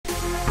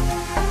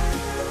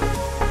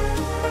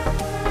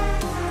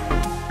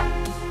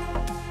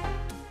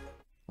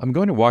I'm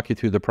going to walk you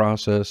through the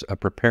process of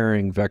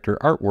preparing vector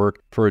artwork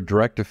for a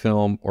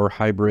direct-to-film or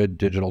hybrid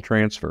digital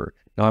transfer.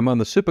 Now, I'm on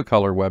the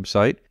Supacolor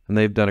website, and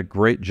they've done a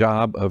great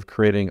job of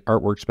creating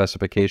artwork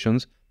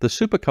specifications. The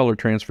Supacolor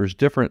transfer is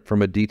different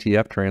from a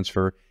DTF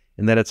transfer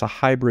in that it's a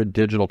hybrid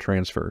digital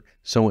transfer.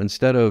 So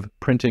instead of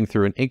printing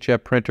through an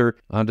inkjet printer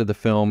onto the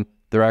film,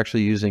 they're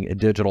actually using a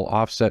digital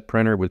offset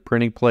printer with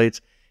printing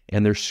plates,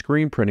 and they're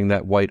screen printing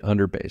that white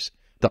underbase.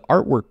 The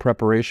artwork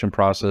preparation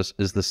process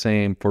is the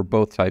same for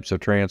both types of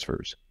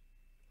transfers.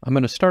 I'm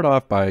going to start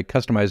off by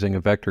customizing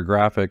a vector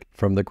graphic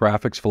from the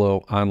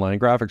GraphicsFlow online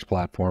graphics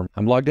platform.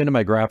 I'm logged into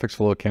my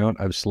GraphicsFlow account.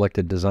 I've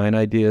selected Design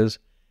Ideas.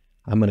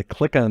 I'm going to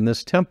click on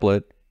this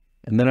template,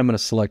 and then I'm going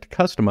to select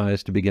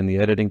Customize to begin the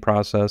editing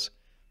process.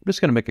 I'm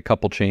just going to make a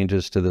couple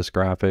changes to this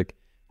graphic.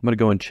 I'm going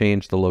to go and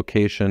change the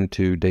location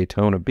to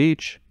Daytona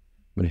Beach.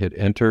 I'm going to hit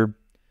Enter,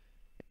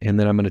 and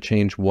then I'm going to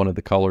change one of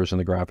the colors in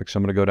the graphic. So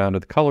I'm going to go down to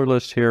the color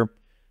list here.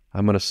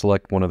 I'm going to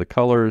select one of the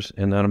colors,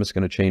 and then I'm just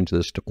going to change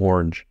this to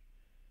orange.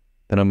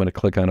 Then I'm going to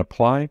click on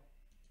Apply.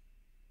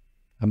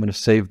 I'm going to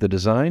save the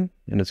design,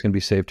 and it's going to be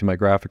saved to my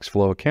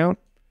GraphicsFlow account.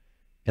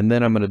 And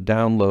then I'm going to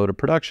download a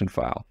production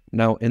file.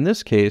 Now, in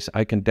this case,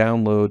 I can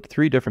download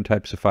three different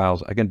types of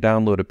files. I can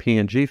download a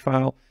PNG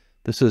file.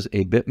 This is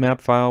a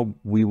bitmap file.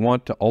 We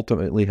want to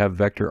ultimately have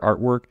vector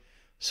artwork.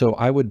 So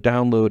I would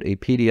download a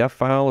PDF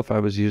file if I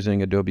was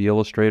using Adobe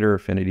Illustrator,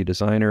 Affinity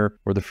Designer,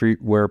 or the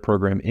freeware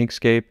program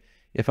Inkscape.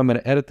 If I'm going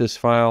to edit this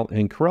file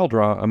in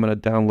CorelDRAW, I'm going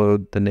to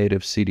download the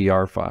native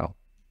CDR file.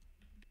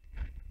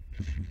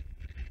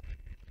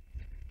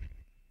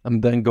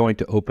 I'm then going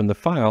to open the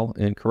file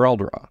in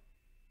CorelDRAW.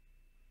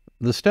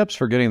 The steps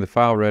for getting the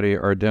file ready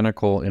are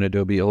identical in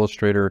Adobe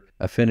Illustrator,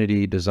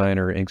 Affinity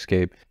Designer,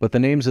 Inkscape, but the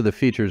names of the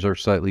features are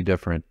slightly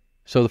different.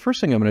 So the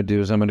first thing I'm going to do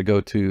is I'm going to go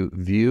to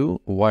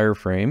View,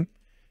 Wireframe.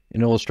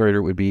 In Illustrator,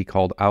 it would be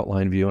called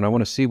Outline View, and I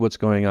want to see what's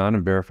going on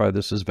and verify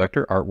this is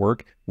vector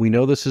artwork. We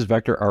know this is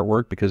vector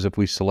artwork because if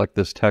we select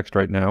this text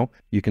right now,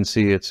 you can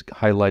see it's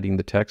highlighting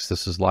the text.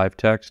 This is live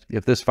text.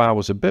 If this file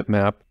was a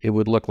bitmap, it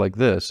would look like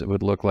this. It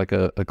would look like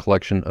a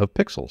collection of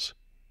pixels.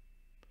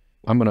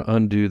 I'm going to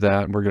undo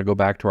that, and we're going to go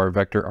back to our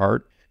vector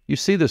art. You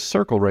see this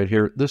circle right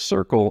here. This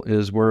circle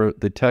is where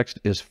the text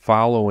is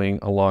following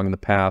along the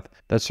path.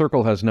 That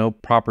circle has no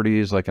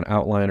properties like an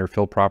outline or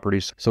fill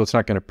properties, so it's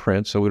not going to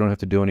print, so we don't have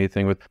to do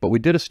anything with, but we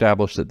did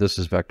establish that this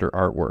is vector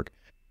artwork.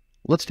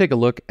 Let's take a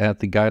look at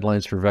the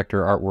guidelines for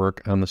vector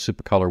artwork on the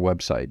Supacolor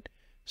website.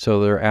 So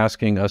they're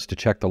asking us to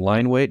check the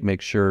line weight,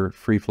 make sure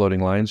free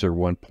floating lines are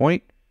 1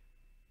 point,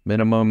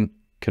 minimum,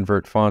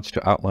 convert fonts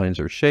to outlines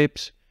or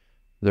shapes.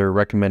 They're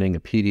recommending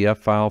a PDF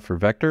file for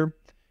vector.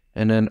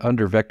 And then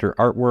under vector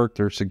artwork,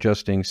 they're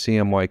suggesting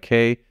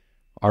CMYK.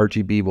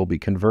 RGB will be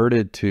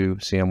converted to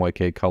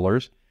CMYK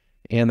colors.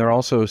 And they're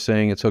also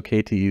saying it's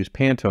okay to use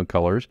Pantone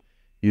colors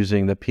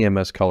using the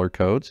PMS color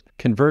codes.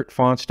 Convert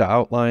fonts to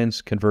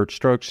outlines, convert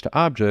strokes to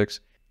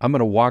objects. I'm going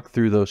to walk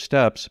through those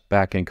steps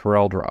back in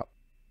CorelDRAW.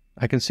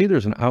 I can see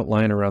there's an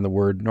outline around the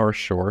word North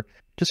Shore.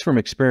 Just from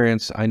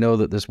experience, I know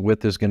that this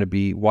width is going to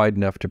be wide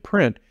enough to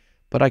print,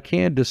 but I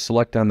can just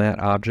select on that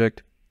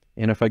object.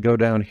 And if I go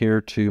down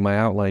here to my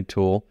outline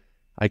tool,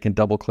 I can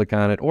double click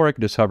on it, or I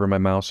can just hover my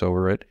mouse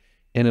over it,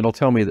 and it'll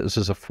tell me that this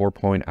is a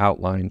 4-point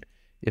outline.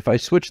 If I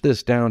switch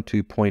this down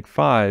to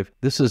 0.5,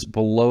 this is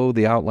below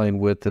the outline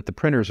width that the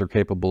printers are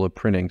capable of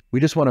printing. We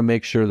just want to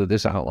make sure that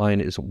this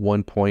outline is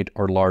 1 point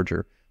or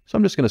larger. So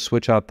I'm just going to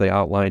switch out the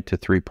outline to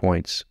 3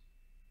 points.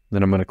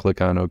 Then I'm going to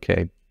click on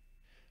OK.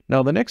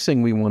 Now the next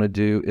thing we want to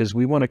do is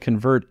we want to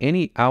convert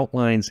any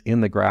outlines in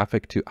the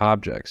graphic to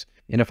objects.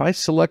 And if I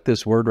select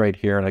this word right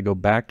here and I go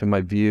back to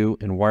my view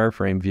and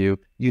wireframe view,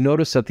 you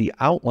notice that the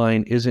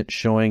outline isn't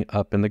showing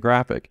up in the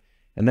graphic.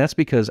 And that's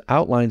because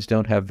outlines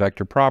don't have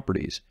vector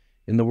properties.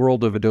 In the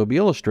world of Adobe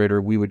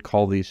Illustrator, we would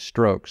call these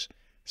strokes.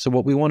 So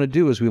what we want to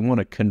do is we want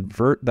to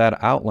convert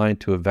that outline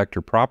to a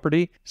vector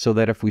property so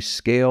that if we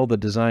scale the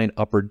design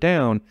up or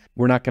down,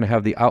 we're not going to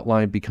have the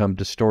outline become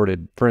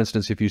distorted. For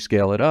instance, if you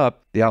scale it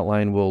up, the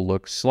outline will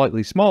look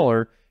slightly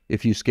smaller.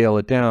 If you scale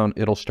it down,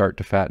 it'll start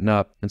to fatten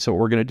up. And so what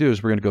we're going to do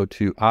is we're going to go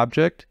to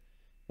Object,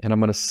 and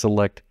I'm going to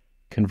select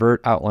Convert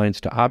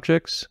Outlines to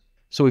Objects.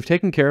 So we've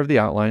taken care of the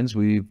outlines.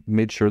 We've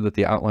made sure that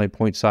the outline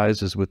point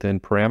size is within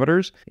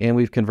parameters, and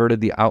we've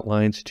converted the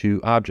outlines to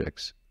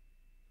objects.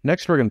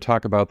 Next, we're going to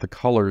talk about the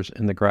colors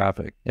in the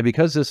graphic. And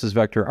because this is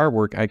vector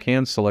artwork, I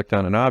can select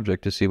on an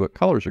object to see what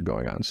colors are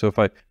going on. So if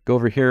I go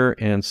over here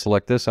and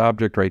select this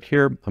object right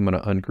here, I'm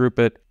going to ungroup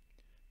it.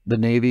 The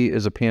navy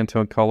is a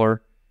Pantone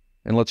color.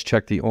 And let's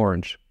check the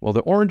orange. Well,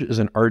 the orange is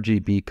an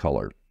RGB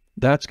color.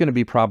 That's going to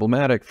be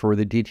problematic for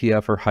the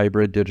DTF or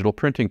hybrid digital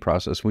printing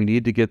process. We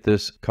need to get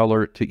this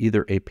color to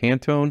either a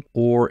Pantone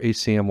or a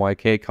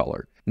CMYK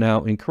color.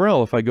 Now in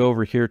Corel, if I go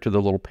over here to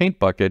the little paint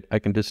bucket, I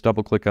can just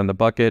double click on the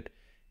bucket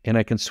and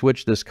I can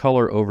switch this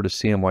color over to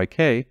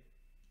CMYK,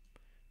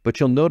 but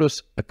you'll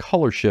notice a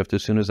color shift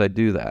as soon as I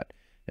do that.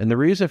 And the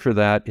reason for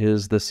that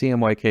is the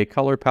CMYK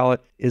color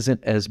palette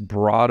isn't as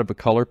broad of a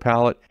color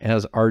palette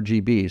as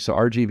RGB. So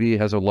RGB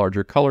has a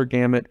larger color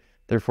gamut.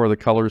 Therefore, the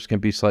colors can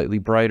be slightly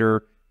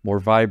brighter, more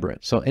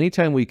vibrant. So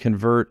anytime we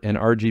convert an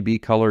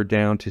RGB color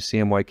down to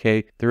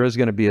CMYK, there is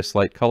going to be a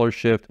slight color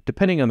shift.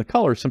 Depending on the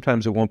color,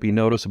 sometimes it won't be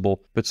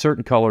noticeable, but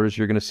certain colors,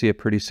 you're going to see a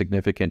pretty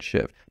significant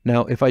shift.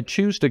 Now, if I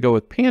choose to go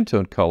with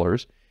Pantone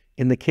colors,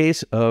 in the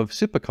case of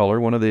Supacolor,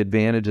 one of the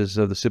advantages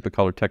of the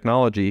Supacolor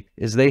technology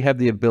is they have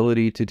the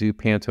ability to do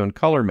Pantone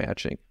color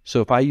matching. So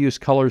if I use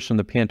colors from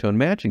the Pantone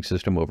matching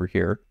system over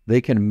here,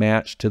 they can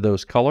match to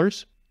those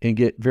colors and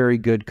get very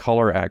good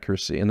color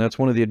accuracy. And that's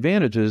one of the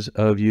advantages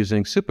of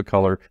using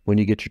Supacolor when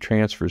you get your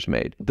transfers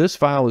made. This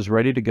file is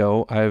ready to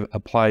go. I've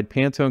applied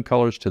Pantone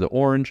colors to the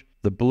orange.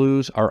 The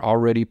blues are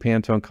already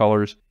Pantone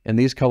colors, and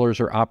these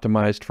colors are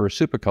optimized for a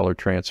Supacolor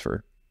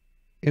transfer.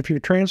 If your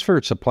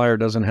transferred supplier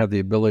doesn't have the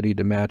ability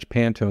to match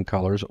Pantone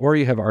colors, or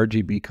you have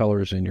RGB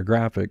colors in your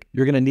graphic,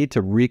 you're going to need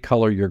to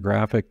recolor your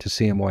graphic to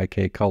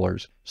CMYK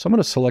colors. So I'm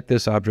going to select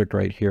this object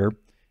right here,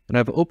 and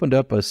I've opened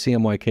up a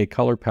CMYK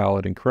color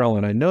palette in Corel,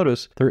 and I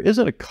notice there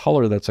isn't a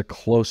color that's a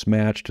close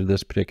match to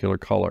this particular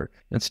color.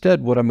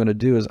 Instead, what I'm going to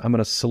do is I'm going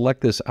to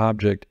select this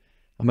object,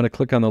 I'm going to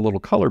click on the little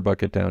color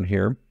bucket down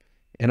here,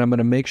 and I'm going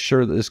to make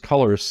sure that this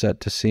color is set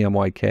to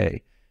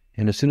CMYK.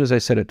 And as soon as I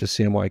set it to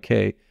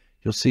CMYK,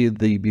 you'll see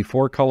the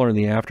before color and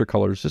the after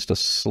color is just a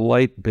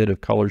slight bit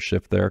of color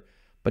shift there,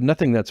 but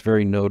nothing that's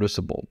very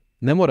noticeable.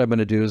 And then what I'm going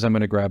to do is I'm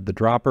going to grab the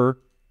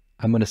dropper,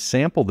 I'm going to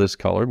sample this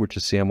color, which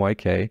is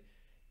CMYK,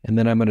 and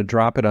then I'm going to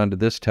drop it onto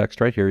this text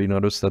right here. You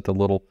notice that the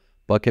little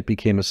bucket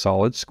became a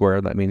solid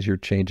square. That means you're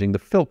changing the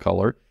fill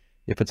color.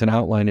 If it's an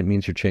outline, it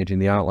means you're changing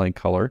the outline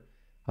color.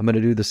 I'm going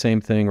to do the same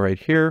thing right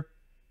here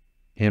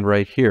and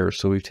right here.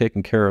 So we've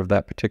taken care of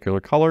that particular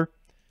color.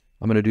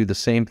 I'm going to do the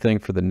same thing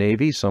for the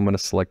navy. So I'm going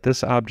to select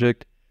this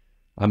object.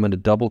 I'm going to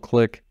double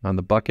click on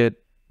the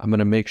bucket. I'm going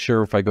to make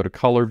sure if I go to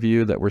color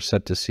view that we're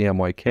set to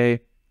CMYK.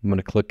 I'm going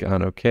to click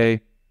on OK.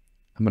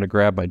 I'm going to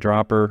grab my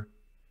dropper,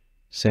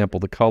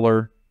 sample the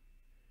color,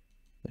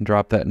 and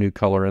drop that new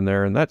color in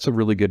there. And that's a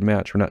really good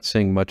match. We're not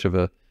seeing much of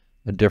a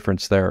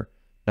difference there.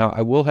 Now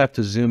I will have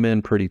to zoom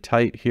in pretty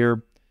tight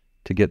here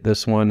to get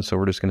this one. So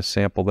we're just going to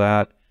sample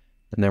that,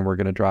 and then we're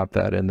going to drop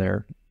that in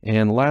there.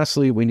 And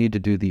lastly, we need to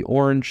do the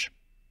orange.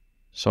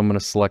 So I'm going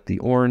to select the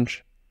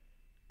orange,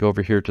 go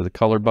over here to the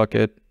color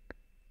bucket,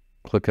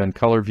 click on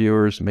color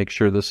viewers, make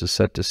sure this is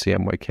set to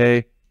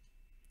CMYK,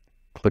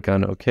 click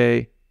on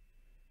OK,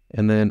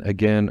 and then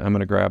again, I'm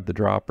going to grab the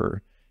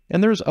dropper.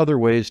 And there's other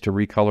ways to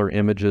recolor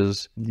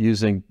images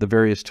using the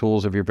various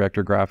tools of your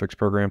vector graphics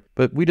program,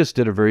 but we just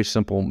did a very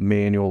simple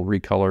manual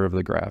recolor of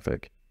the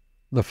graphic.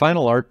 The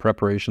final art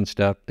preparation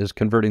step is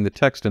converting the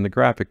text in the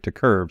graphic to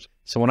curves.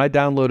 So when I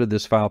downloaded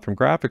this file from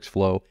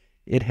GraphicsFlow,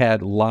 it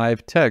had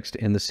live text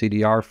in the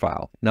CDR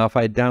file. Now, if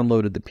I had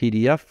downloaded the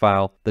PDF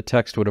file, the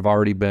text would have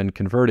already been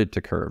converted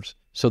to curves.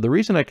 So the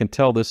reason I can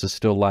tell this is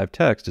still live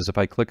text is if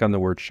I click on the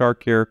word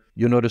shark here,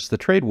 you'll notice the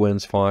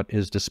Tradewinds font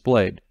is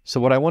displayed.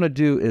 So what I want to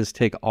do is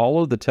take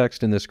all of the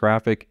text in this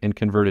graphic and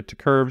convert it to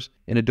curves.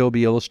 In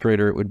Adobe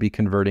Illustrator, it would be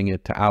converting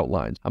it to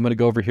outlines. I'm going to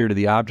go over here to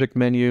the object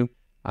menu.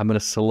 I'm going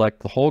to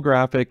select the whole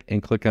graphic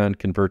and click on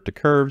convert to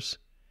curves.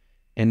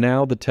 And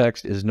now the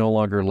text is no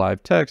longer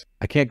live text.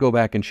 I can't go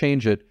back and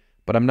change it,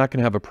 but I'm not going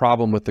to have a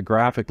problem with the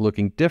graphic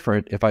looking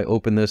different if I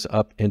open this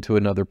up into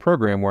another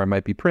program where I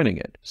might be printing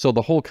it. So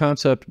the whole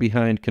concept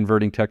behind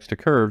converting text to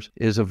curves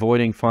is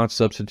avoiding font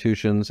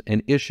substitutions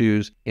and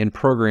issues in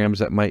programs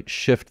that might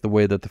shift the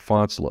way that the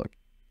fonts look.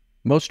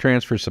 Most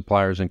transfer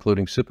suppliers,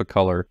 including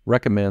Supacolor,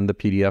 recommend the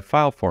PDF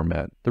file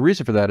format. The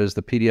reason for that is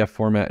the PDF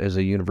format is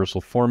a universal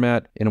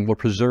format and will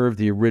preserve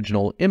the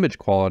original image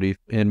quality.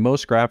 In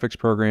most graphics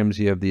programs,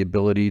 you have the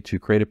ability to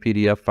create a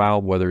PDF file,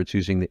 whether it's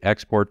using the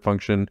export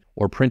function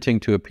or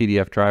printing to a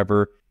PDF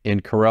driver.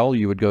 In Corel,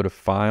 you would go to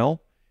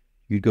File,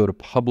 you'd go to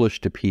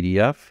Publish to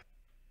PDF,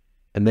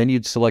 and then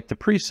you'd select the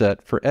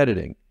preset for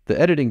editing.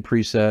 The editing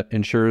preset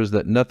ensures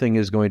that nothing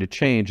is going to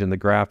change in the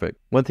graphic.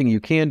 One thing you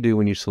can do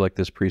when you select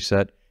this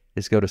preset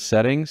is go to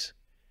Settings,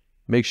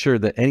 make sure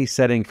that any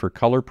setting for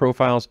color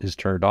profiles is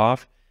turned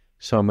off.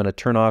 So I'm going to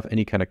turn off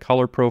any kind of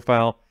color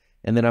profile,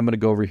 and then I'm going to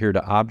go over here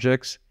to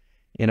Objects,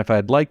 and if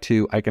I'd like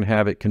to, I can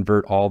have it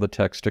convert all the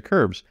text to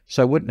curves.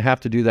 So I wouldn't have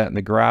to do that in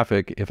the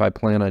graphic if I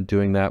plan on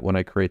doing that when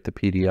I create the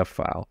PDF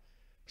file.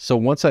 So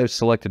once I've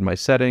selected my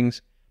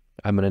settings,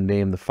 I'm going to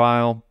name the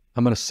file.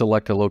 I'm going to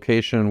select a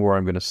location where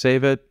I'm going to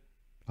save it.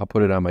 I'll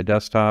put it on my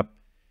desktop,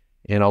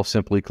 and I'll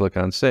simply click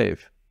on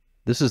Save.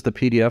 This is the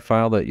PDF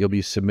file that you'll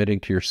be submitting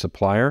to your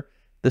supplier.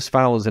 This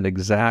file is an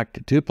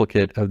exact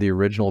duplicate of the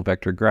original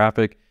vector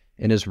graphic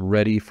and is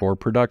ready for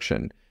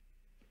production.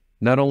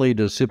 Not only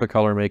does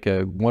Supacolor make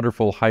a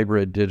wonderful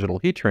hybrid digital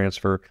heat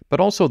transfer,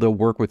 but also they'll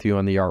work with you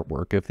on the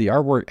artwork. If the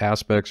artwork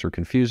aspects are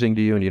confusing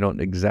to you and you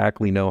don't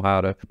exactly know how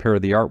to prepare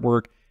the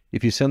artwork,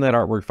 if you send that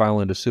artwork file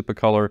into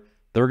Supacolor,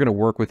 they're going to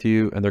work with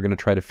you and they're going to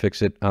try to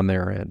fix it on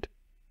their end.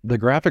 The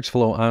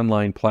GraphicsFlow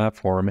online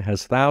platform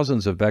has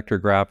thousands of vector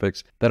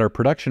graphics that are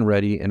production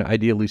ready and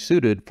ideally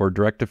suited for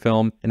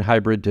direct-to-film and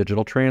hybrid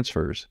digital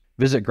transfers.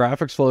 Visit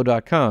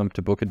graphicsflow.com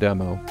to book a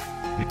demo.